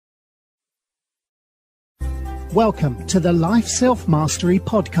Welcome to the Life Self-Mastery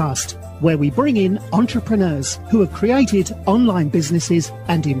Podcast, where we bring in entrepreneurs who have created online businesses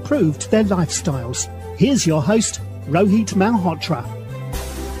and improved their lifestyles. Here's your host, Rohit Malhotra.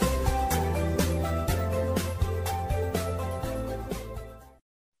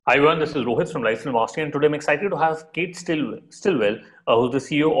 Hi everyone, this is Rohit from Life Self-Mastery, and today I'm excited to have Kate Stillwell, who's the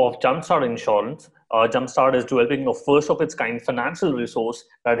CEO of Jumpstart Insurance. Jumpstart is developing a first-of-its-kind financial resource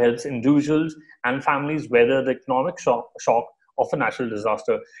that helps individuals and families weather the economic shock of a natural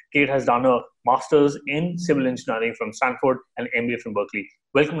disaster. Kate has done a master's in civil engineering from Stanford and MBA from Berkeley.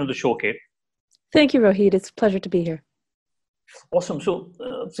 Welcome to the show, Kate. Thank you, Rohit. It's a pleasure to be here. Awesome. So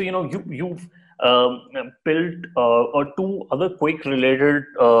you've built two other quick related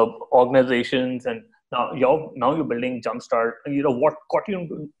organizations, and now you're building Jumpstart. What got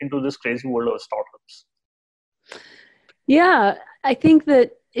you into this crazy world of startups? Yeah, I think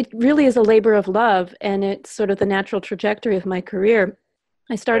that it really is a labor of love, and it's sort of the natural trajectory of my career.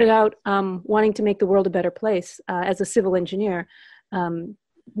 I started out wanting to make the world a better place as a civil engineer,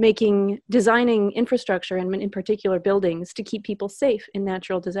 designing infrastructure, and in particular buildings, to keep people safe in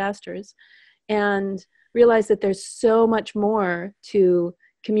natural disasters, and realized that there's so much more to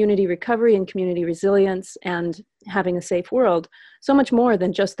community recovery and community resilience and having a safe world, so much more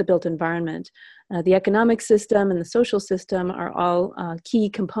than just the built environment. The economic system and the social system are all key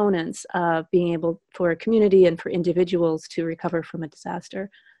components of being able for a community and for individuals to recover from a disaster.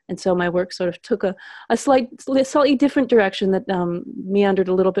 And so my work sort of took a slightly different direction that meandered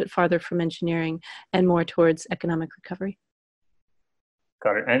a little bit farther from engineering and more towards economic recovery.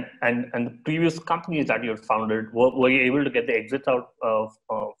 Got it. And the previous companies that you had founded, were you able to get the exits out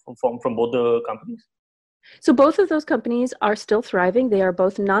from both the companies? So both of those companies are still thriving. They are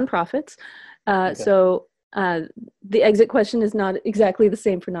both nonprofits. So the exit question is not exactly the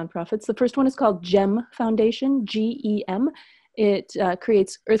same for nonprofits. The first one is called GEM Foundation, GEM. It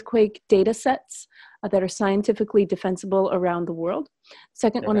creates earthquake data sets that are scientifically defensible around the world.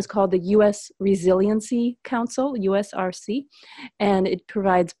 Second one is called the U.S. Resiliency Council, USRC, and it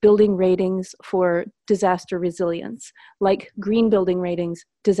provides building ratings for disaster resilience, like green building ratings,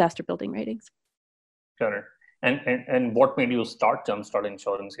 disaster building ratings. Got it. And what made you start Jumpstart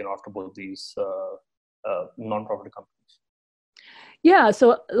Insurance after both these nonprofit companies? Yeah,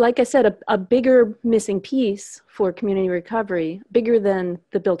 so like I said, a bigger missing piece for community recovery, bigger than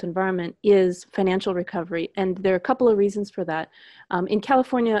the built environment, is financial recovery. And there are a couple of reasons for that. In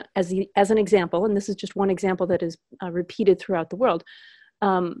California, as an example, and this is just one example that is repeated throughout the world,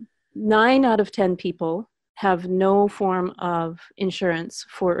 9 out of 10 people have no form of insurance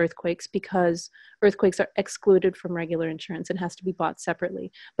for earthquakes because earthquakes are excluded from regular insurance and has to be bought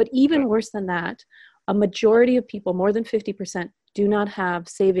separately. But even worse than that, a majority of people, more than 50%, do not have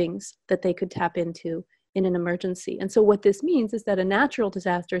savings that they could tap into in an emergency. And so what this means is that a natural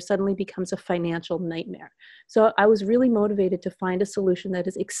disaster suddenly becomes a financial nightmare. So I was really motivated to find a solution that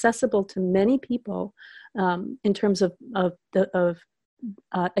is accessible to many people in terms of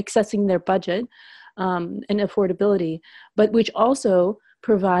accessing their budget and affordability, but which also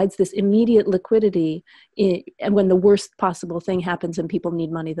provides this immediate liquidity and when the worst possible thing happens and people need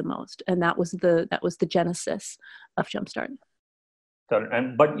money the most. And that was the genesis of Jumpstart.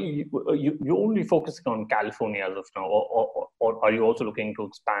 But you're only focusing on California as of now, or are you also looking to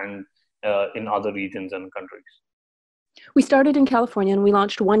expand in other regions and countries? We started in California and we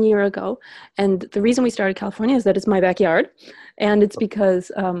launched 1 year ago. And the reason we started California is that it's my backyard. And it's because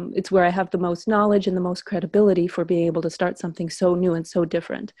it's where I have the most knowledge and the most credibility for being able to start something so new and so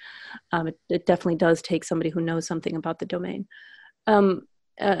different. It definitely does take somebody who knows something about the domain.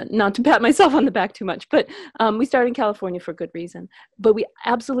 Not to pat myself on the back too much, but we started in California for good reason. But we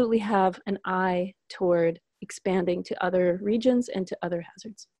absolutely have an eye toward expanding to other regions and to other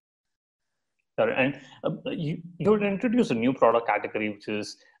hazards. And you would introduce a new product category, which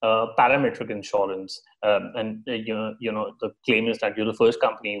is parametric insurance. And the claim is that you're the first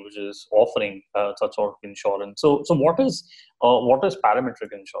company which is offering such sort of insurance. So what is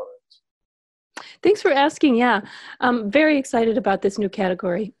parametric insurance? Thanks for asking. Yeah, I'm very excited about this new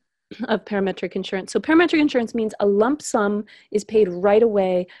category of parametric insurance. So parametric insurance means a lump sum is paid right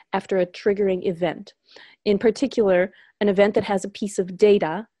away after a triggering event. In particular, an event that has a piece of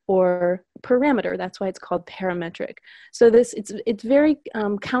data or parameter. That's why it's called parametric. So it's very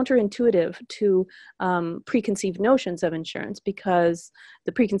counterintuitive to preconceived notions of insurance, because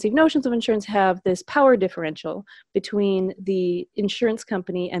the preconceived notions of insurance have this power differential between the insurance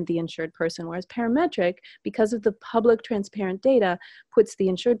company and the insured person, whereas parametric, because of the public transparent data, puts the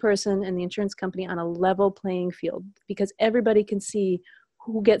insured person and the insurance company on a level playing field, because everybody can see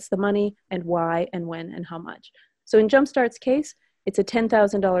who gets the money and why and when and how much. So in Jumpstart's case, it's a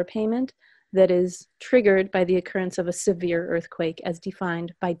 $10,000 payment that is triggered by the occurrence of a severe earthquake as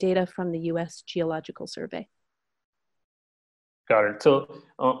defined by data from the US Geological Survey. Got it. So,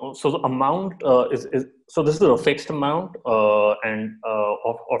 so the amount so this is a fixed amount and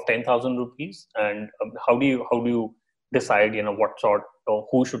of 10,000 rupees. And how do you decide, what sort or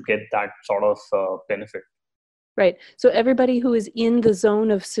who should get that sort of benefit? Right. So everybody who is in the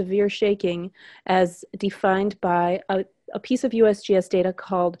zone of severe shaking, as defined by a piece of USGS data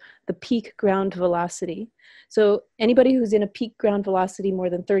called the peak ground velocity. So anybody who's in a peak ground velocity more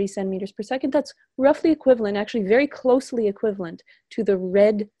than 30 centimeters per second, that's roughly equivalent, actually very closely equivalent to the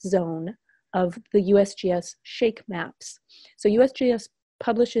red zone of the USGS shake maps. So USGS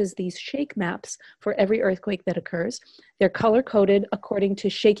publishes these shake maps for every earthquake that occurs. They're color-coded according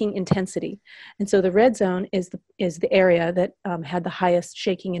to shaking intensity. And so the red zone is the area that had the highest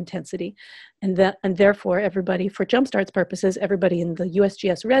shaking intensity. And therefore, everybody, for Jumpstart's purposes, everybody in the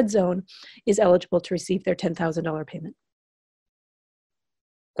USGS red zone is eligible to receive their $10,000 payment.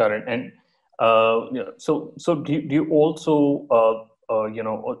 Got it. And so do you also,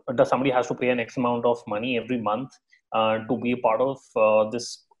 does somebody has to pay an X amount of money every month to be a part of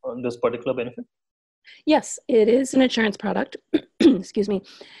this particular benefit? Yes, it is an insurance product, excuse me,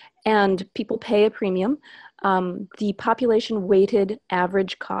 and people pay a premium. The population weighted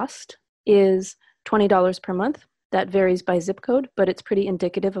average cost is $20 per month. That varies by zip code, but it's pretty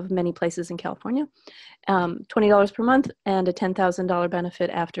indicative of many places in California. $20 per month and a $10,000 benefit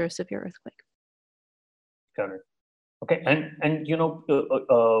after a severe earthquake. Got it. Okay, and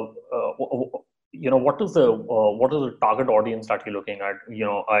what is the target audience that you're looking at?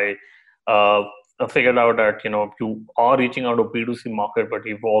 I figured out that you are reaching out to B2C market, but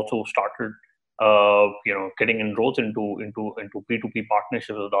you've also started getting inroads into P2P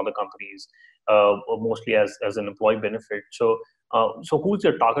partnerships with other companies, mostly as an employee benefit. So who's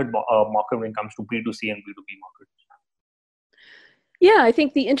your target market when it comes to B2C and B2B markets? Yeah, I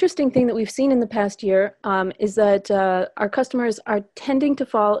think the interesting thing that we've seen in the past year is that our customers are tending to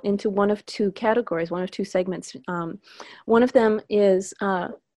fall into one of two categories, one of two segments. One of them is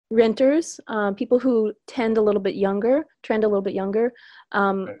renters, people who trend a little bit younger,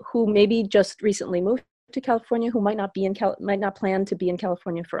 who maybe just recently moved to California, who might not plan to be in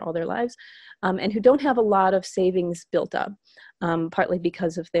California for all their lives, and who don't have a lot of savings built up, partly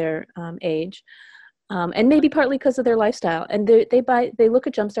because of their age. And maybe partly because of their lifestyle. And they look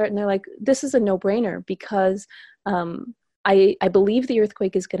at Jumpstart and they're like, this is a no-brainer because I believe the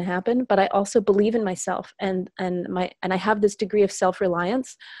earthquake is going to happen, but I also believe in myself and I have this degree of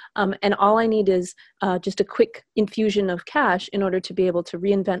self-reliance. And all I need is just a quick infusion of cash in order to be able to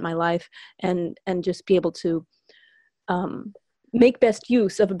reinvent my life and just be able to make best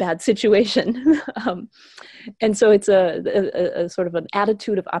use of a bad situation. And so it's a sort of an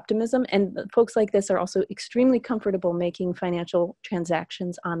attitude of optimism. And folks like this are also extremely comfortable making financial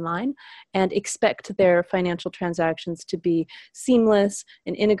transactions online and expect their financial transactions to be seamless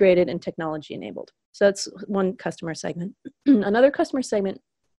and integrated and technology enabled. So that's one customer segment. Another customer segment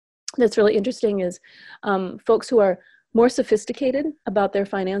that's really interesting is folks who are more sophisticated about their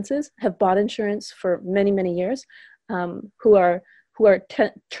finances, have bought insurance for many, many years, who are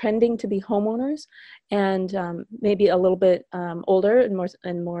trending to be homeowners, and maybe a little bit older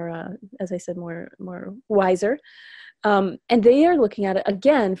and more, as I said, more wiser, and they are looking at it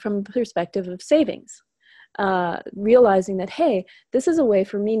again from the perspective of savings. Realizing that, hey, this is a way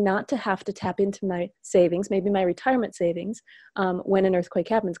for me not to have to tap into my savings, maybe my retirement savings, when an earthquake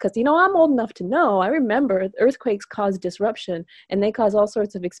happens. Because, I'm old enough to know, I remember earthquakes cause disruption and they cause all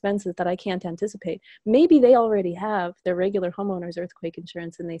sorts of expenses that I can't anticipate. Maybe they already have their regular homeowners earthquake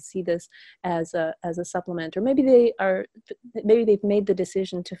insurance and they see this as a supplement, or maybe they've made the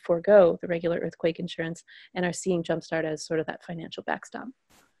decision to forego the regular earthquake insurance and are seeing Jumpstart as sort of that financial backstop.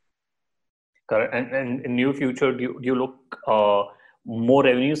 Correct. And in near future, do you look more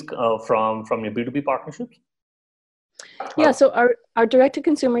revenues from your B2B partnerships? Yeah, so our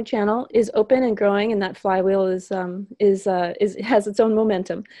direct-to-consumer channel is open and growing, and that flywheel has its own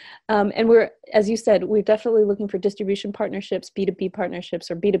momentum. And we're, as you said, we're definitely looking for distribution partnerships, B2B partnerships,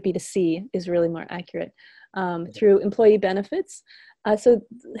 or B2B2C is really more accurate, through employee benefits. So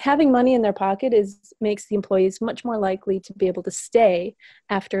having money in their pocket makes the employees much more likely to be able to stay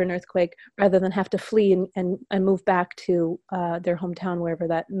after an earthquake rather than have to flee and move back to their hometown, wherever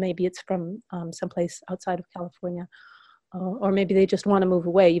that, maybe it's from someplace outside of California, or maybe they just want to move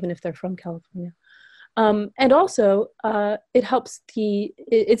away even if they're from California. And also, it helps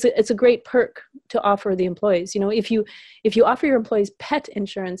it's a great perk to offer the employees. You know, if you offer your employees pet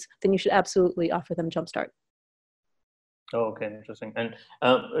insurance, then you should absolutely offer them Jumpstart. Oh, okay, interesting. And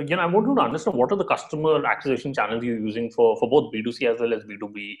I wanted to understand what are the customer acquisition channels you're using for both B2C as well as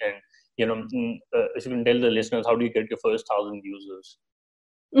B2B, and if you can tell the listeners, how do you get your first 1,000 users?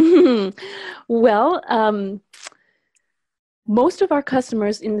 Well, most of our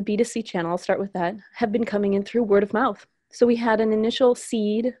customers in the B2C channel, I'll start with that, have been coming in through word of mouth. So we had an initial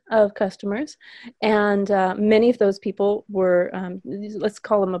seed of customers, and many of those people were, let's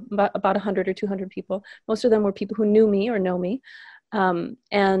call them about 100 or 200 people. Most of them were people who knew me or know me,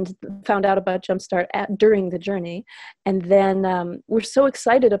 and found out about Jumpstart during the journey. And then were so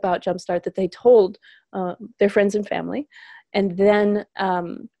excited about Jumpstart that they told their friends and family. And then,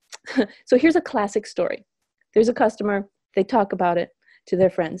 so here's a classic story. There's a customer, they talk about it to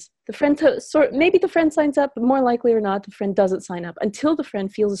their friends. The friend, maybe the friend signs up, but more likely or not, the friend doesn't sign up until the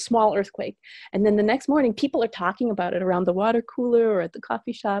friend feels a small earthquake. And then the next morning, people are talking about it around the water cooler or at the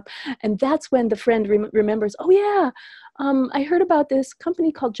coffee shop. And that's when the friend remembers, oh yeah, I heard about this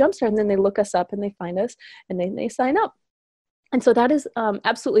company called Jumpstart. And then they look us up and they find us and then they sign up. And so that is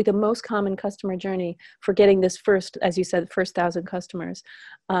absolutely the most common customer journey for getting this first, as you said, first 1,000 customers,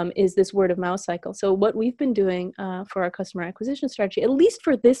 is this word of mouth cycle. So what we've been doing for our customer acquisition strategy, at least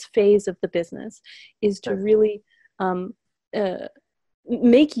for this phase of the business, is to really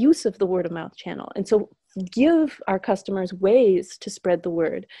make use of the word of mouth channel. And so give our customers ways to spread the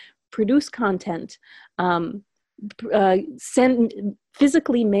word, produce content,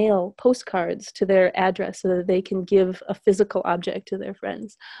 physically mail postcards to their address so that they can give a physical object to their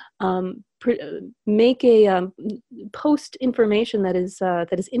friends, make a post information that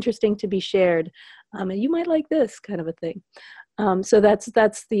is interesting to be shared, and you might like this kind of a thing. So that's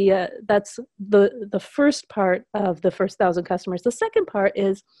the first part of the first 1,000 customers. The second part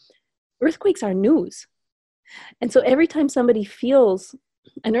is earthquakes are news, and so every time somebody feels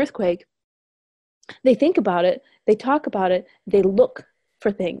an earthquake, they think about it, they talk about it, they look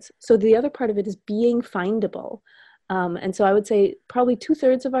for things. So the other part of it is being findable. And so I would say probably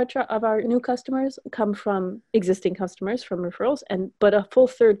 2/3 of our new customers come from existing customers, from referrals, but a full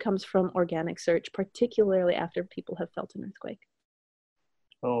third comes from organic search, particularly after people have felt an earthquake.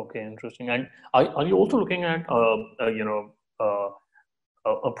 Oh, okay, interesting. And are you also looking at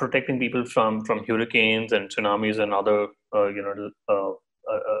protecting people from hurricanes and tsunamis and other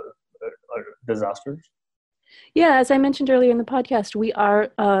disasters? Yeah, as I mentioned earlier in the podcast, we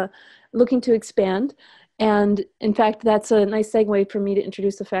are looking to expand. And in fact, that's a nice segue for me to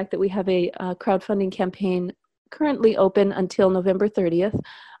introduce the fact that we have a crowdfunding campaign currently open until November 30th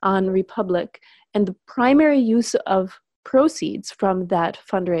on Republic. And the primary use of proceeds from that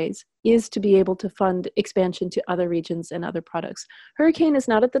fundraise is to be able to fund expansion to other regions and other products. Hurricane is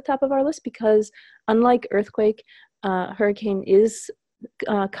not at the top of our list because, unlike earthquake, hurricane is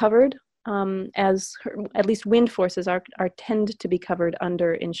covered as at least wind forces are tend to be covered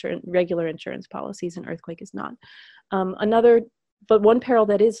under regular insurance policies, and earthquake is not. But one peril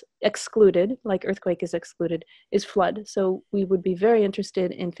that is excluded, like earthquake is excluded, is flood. So we would be very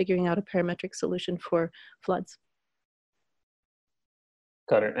interested in figuring out a parametric solution for floods.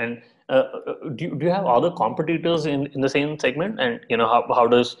 Correct. And do you have other competitors in the same segment? And how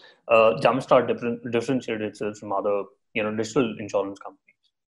does Jumpstart differentiate itself from other digital insurance companies?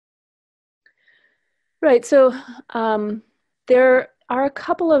 Right. So there are a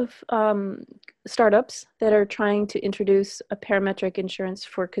couple of startups that are trying to introduce a parametric insurance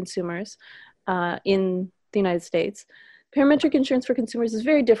for consumers in the United States. Parametric insurance for consumers is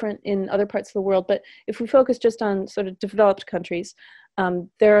very different in other parts of the world, but if we focus just on sort of developed countries,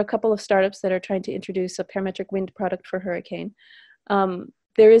 there are a couple of startups that are trying to introduce a parametric wind product for hurricane.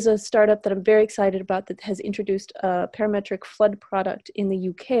 There is a startup that I'm very excited about that has introduced a parametric flood product in the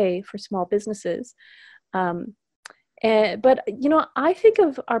UK for small businesses. But I think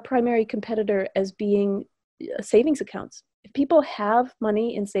of our primary competitor as being savings accounts. If people have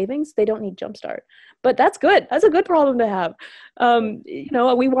money in savings, they don't need Jumpstart. But that's good. That's a good problem to have.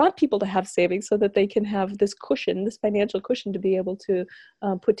 We want people to have savings so that they can have this cushion, this financial cushion, to be able to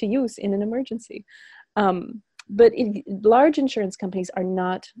put to use in an emergency. But large insurance companies are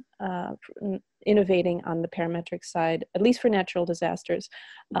not innovating on the parametric side, at least for natural disasters,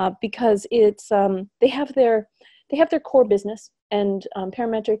 because it's they have their core business, and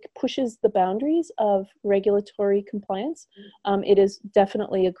Parametric pushes the boundaries of regulatory compliance. It is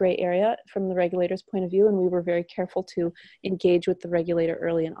definitely a gray area from the regulator's point of view, and we were very careful to engage with the regulator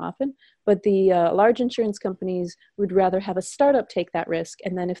early and often. But the large insurance companies would rather have a startup take that risk,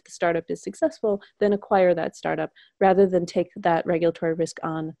 and then if the startup is successful, then acquire that startup rather than take that regulatory risk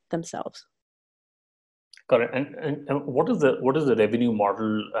on themselves. Correct. And what is the revenue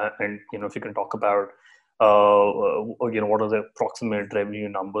model? And if you can talk about what are the approximate revenue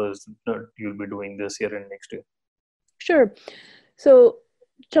numbers that you'll be doing this year and next year? Sure. So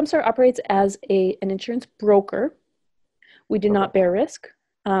Jumpstart operates as an insurance broker. We do not bear risk.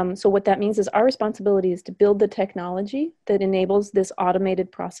 So what that means is our responsibility is to build the technology that enables this automated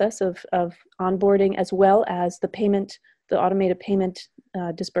process of onboarding, as well as the automated payment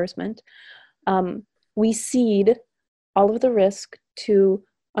disbursement. We cede all of the risk to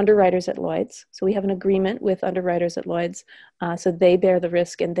underwriters at Lloyd's. So we have an agreement with underwriters at Lloyd's. So they bear the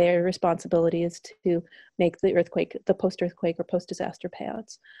risk, and their responsibility is to make the post-earthquake or post-disaster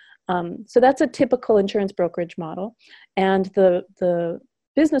payouts. So that's a typical insurance brokerage model. And the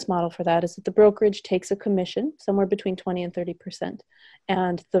business model for that is that the brokerage takes a commission, somewhere between 20 and 30%,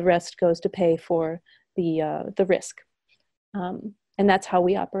 and the rest goes to pay for the risk. And that's how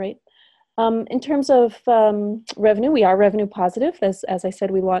we operate. In terms of revenue, we are revenue positive. As I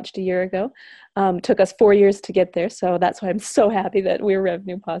said, we launched a year ago. Took us 4 years to get there, so that's why I'm so happy that we're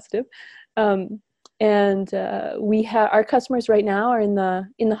revenue positive. And our customers right now are in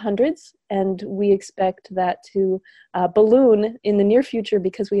the hundreds, and we expect that to balloon in the near future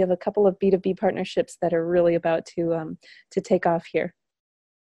because we have a couple of B2B partnerships that are really about to take off here.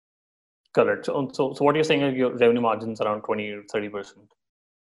 Correct. So what you're saying is your revenue margins around 20 or 30%.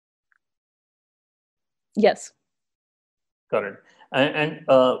 Yes. Correct. And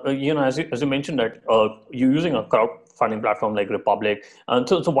as you mentioned that you're using a crowdfunding platform like Republic, and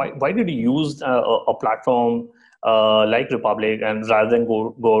so why did you use a platform like Republic, and rather than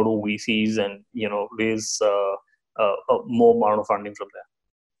go to VCs and raise more amount of funding from there?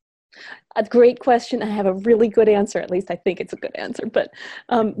 A great question. I have a really good answer. At least I think it's a good answer, but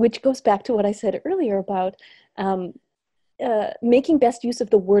which goes back to what I said earlier about making best use of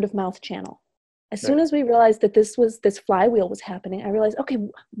the word of mouth channel. As soon as we realized that this flywheel was happening, I realized, okay,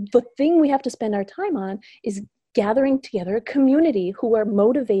 the thing we have to spend our time on is gathering together a community who are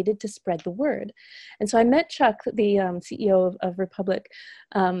motivated to spread the word. And so I met Chuck, the CEO of Republic,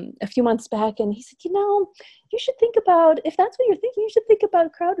 a few months back, and he said, you should think about, if that's what you're thinking, you should think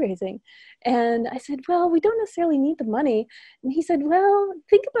about crowd raising. And I said, well, we don't necessarily need the money. And he said, well,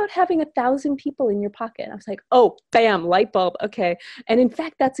 think about having 1,000 people in your pocket. I was like, oh, bam, light bulb. Okay. And in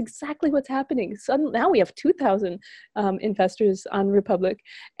fact, that's exactly what's happening. Suddenly, now we have 2,000 investors on Republic.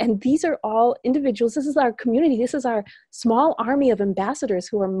 And these are all individuals. This is our community. This is our small army of ambassadors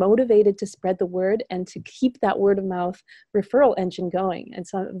who are motivated to spread the word and to keep that word of mouth referral engine going. And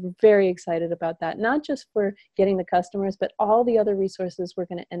so I'm very excited about that, not just for getting the customers, but all the other resources we're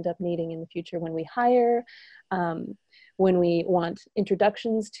going to end up needing in the future when we hire, when we want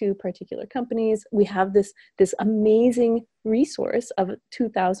introductions to particular companies. We have this amazing resource of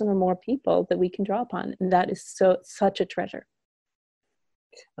 2,000 or more people that we can draw upon, and that is such a treasure.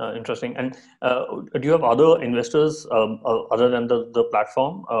 Interesting. And do you have other investors other than the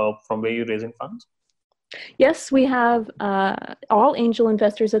platform from where you're raising funds? Yes, we have all angel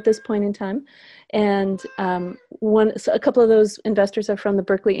investors at this point in time, and a couple of those investors are from the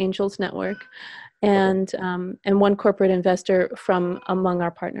Berkeley Angels Network, and one corporate investor from among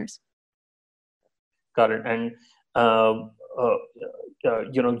our partners. Got it. And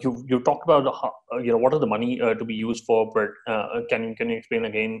you talked about what is the money to be used for, but can you explain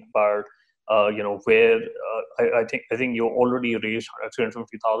again about where I think you already raised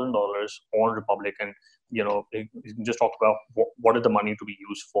 $350,000 on Republic, and you can just talk about what is the money to be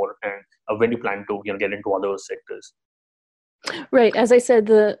used for, and when you plan to get into other sectors. Right. As I said,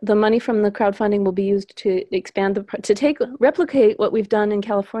 the money from the crowdfunding will be used to expand replicate what we've done in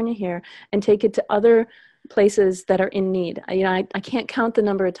California here and take it to other places that are in need. I can't count the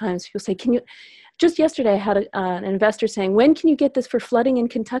number of times people say, can you, just yesterday I had an investor saying, when can you get this for flooding in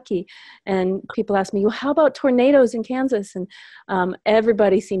Kentucky? And people ask me, well, how about tornadoes in Kansas? And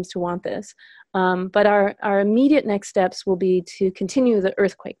everybody seems to want this. But our immediate next steps will be to continue the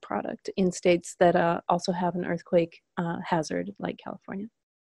earthquake product in states that also have an earthquake hazard like California.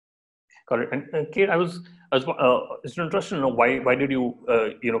 Got it. And Kate, I was interested to know why did you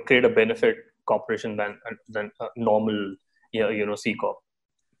create a benefit corporation than normal C corp?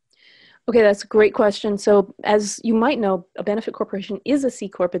 Okay, that's a great question. So as you might know, a benefit corporation is a C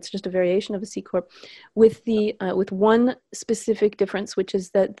Corp. It's just a variation of a C Corp with the with one specific difference, which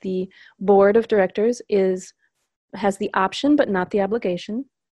is that the board of directors has the option, but not the obligation,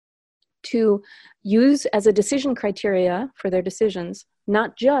 to use as a decision criteria for their decisions,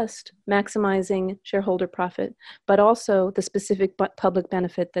 not just maximizing shareholder profit, but also the specific public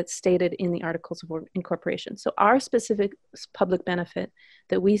benefit that's stated in the Articles of Incorporation. So our specific public benefit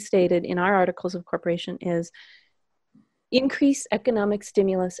that we stated in our Articles of Incorporation is increase economic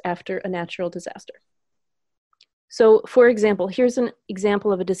stimulus after a natural disaster. So for example, here's an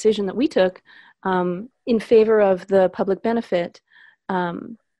example of a decision that we took in favor of the public benefit.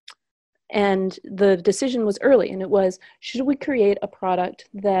 And the decision was early, and it was, should we create a product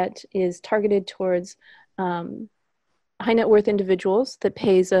that is targeted towards high net worth individuals that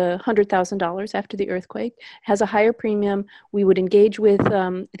pays $100,000 after the earthquake, has a higher premium? We would engage with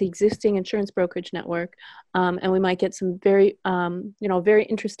the existing insurance brokerage network, and we might get some very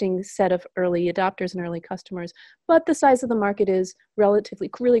interesting set of early adopters and early customers. But the size of the market is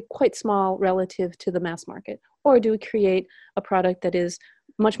really quite small relative to the mass market. Or do we create a product that is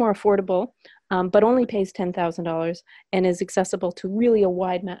much more affordable, but only pays $10,000 and is accessible to really a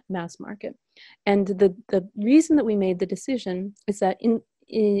wide mass market? And the reason that we made the decision is that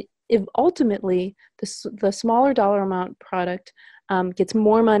if ultimately the smaller dollar amount product gets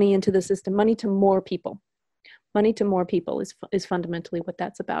more money into the system, money to more people. Money to more people is fundamentally what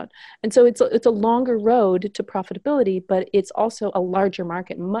that's about. And so it's a longer road to profitability, but it's also a larger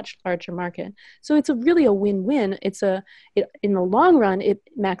market, much larger market. So it's really a win-win. In the long run, it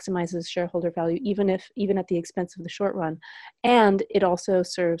maximizes shareholder value, even at the expense of the short run. And it also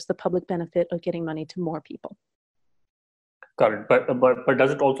serves the public benefit of getting money to more people. Got it. But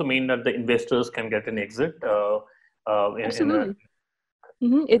does it also mean that the investors can get an exit? Absolutely.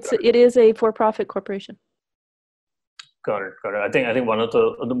 It is a for-profit corporation. Got it. I think one of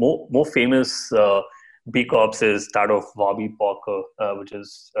the more famous B Corps is that of Warby Parker, which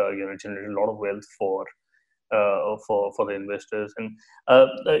is generated a lot of wealth for the investors. And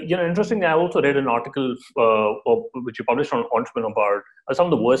interestingly, I also read an article which you published on Entrepreneur about some of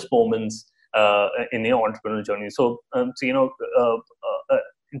the worst moments in your entrepreneurial journey. So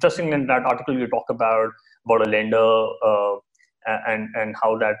interesting in that article you talk about a lender and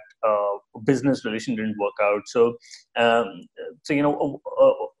how that business relation didn't work out. So do you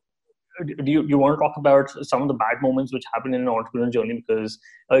want to talk about some of the bad moments which happened in an entrepreneurial journey? Because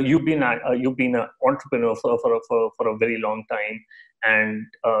you've been an entrepreneur for a very long time, and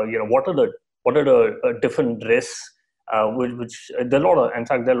what are the different risks? Which there are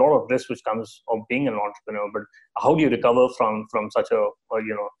a lot of risks which comes of being an entrepreneur. But how do you recover from such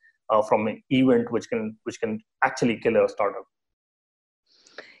from an event which can actually kill a startup?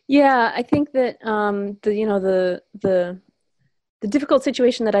 Yeah, I think that the difficult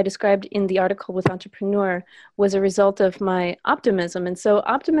situation that I described in the article with Entrepreneur was a result of my optimism. And so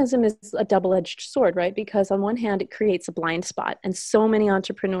optimism is a double-edged sword, right? Because on one hand, it creates a blind spot. And so many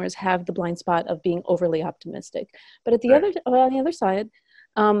entrepreneurs have the blind spot of being overly optimistic. But on the other side,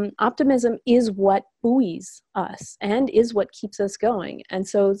 optimism is what buoys us and is what keeps us going. And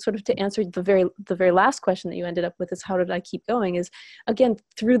so sort of to answer the very last question that you ended up with is how did I keep going, is again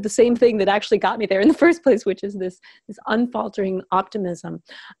through the same thing that actually got me there in the first place, which is this unfaltering optimism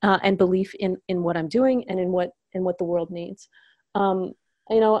and belief in what I'm doing and in what the world needs. I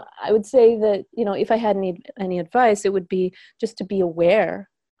would say that if I had any advice, it would be just to be aware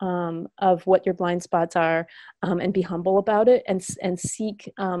of what your blind spots are, and be humble about it, and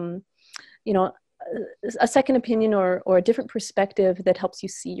seek, a second opinion or a different perspective that helps you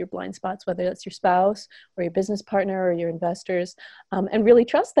see your blind spots, whether that's your spouse or your business partner or your investors, and really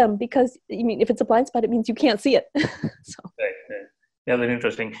trust them, because if it's a blind spot, it means you can't see it. So. Right. Yeah, very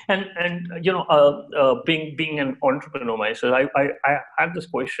interesting. And being an entrepreneur myself, I had this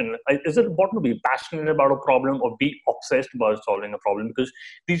question: is it important to be passionate about a problem or be obsessed about solving a problem? Because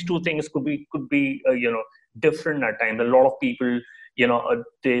these two things could be different at times. A lot of people,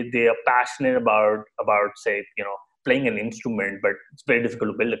 they are passionate about say playing an instrument, but it's very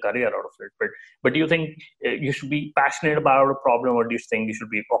difficult to build a career out of it. But do you think you should be passionate about a problem, or do you think you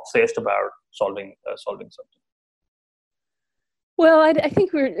should be obsessed about solving something? Well, I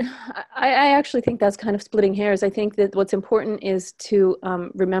think I actually think that's kind of splitting hairs. I think that what's important is to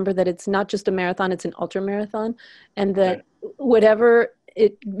remember that it's not just a marathon, it's an ultra marathon, and that whatever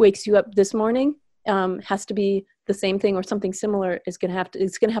it wakes you up this morning has to be the same thing or something similar is going to have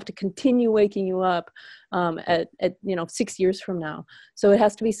to continue waking you up at 6 years from now. So it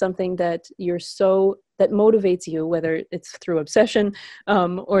has to be something that that motivates you, whether it's through obsession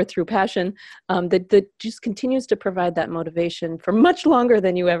or through passion, that just continues to provide that motivation for much longer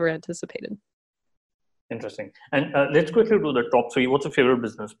than you ever anticipated. Interesting. And let's quickly do the top three. What's your favorite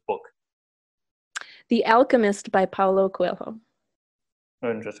business book? The Alchemist by Paulo Coelho. Oh,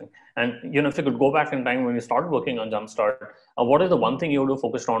 interesting. And, if you could go back in time when you started working on Jumpstart, what is the one thing you would have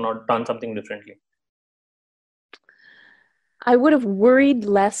focused on or done something differently? I would have worried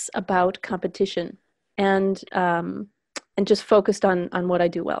less about competition and just focused on what I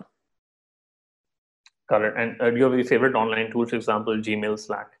do well. Got it. And do you have your favorite online tools, for example, Gmail,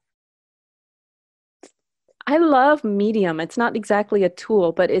 Slack? I love Medium. It's not exactly a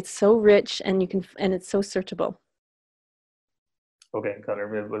tool, but it's so rich and it's so searchable. Okay, got it.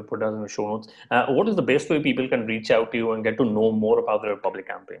 We'll put that in the show notes. What is the best way people can reach out to you and get to know more about the Republic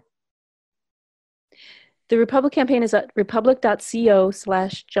campaign? The Republic campaign is at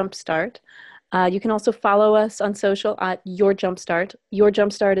republic.co/jumpstart. You can also follow us on social at Your Jumpstart. Your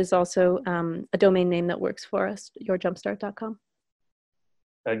Jumpstart is also a domain name that works for us, yourjumpstart.com.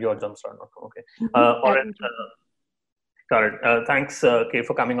 Yourjumpstart.com. Okay. All right. Got it. Thanks, Kate,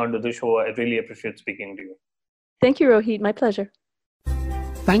 for coming on to the show. I really appreciate speaking to you. Thank you, Rohit. My pleasure.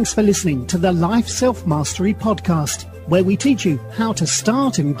 Thanks for listening to the Life Self-Mastery podcast, where we teach you how to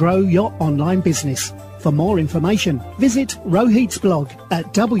start and grow your online business. For more information, visit Rohit's blog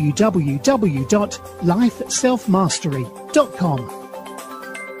at www.lifeselfmastery.com.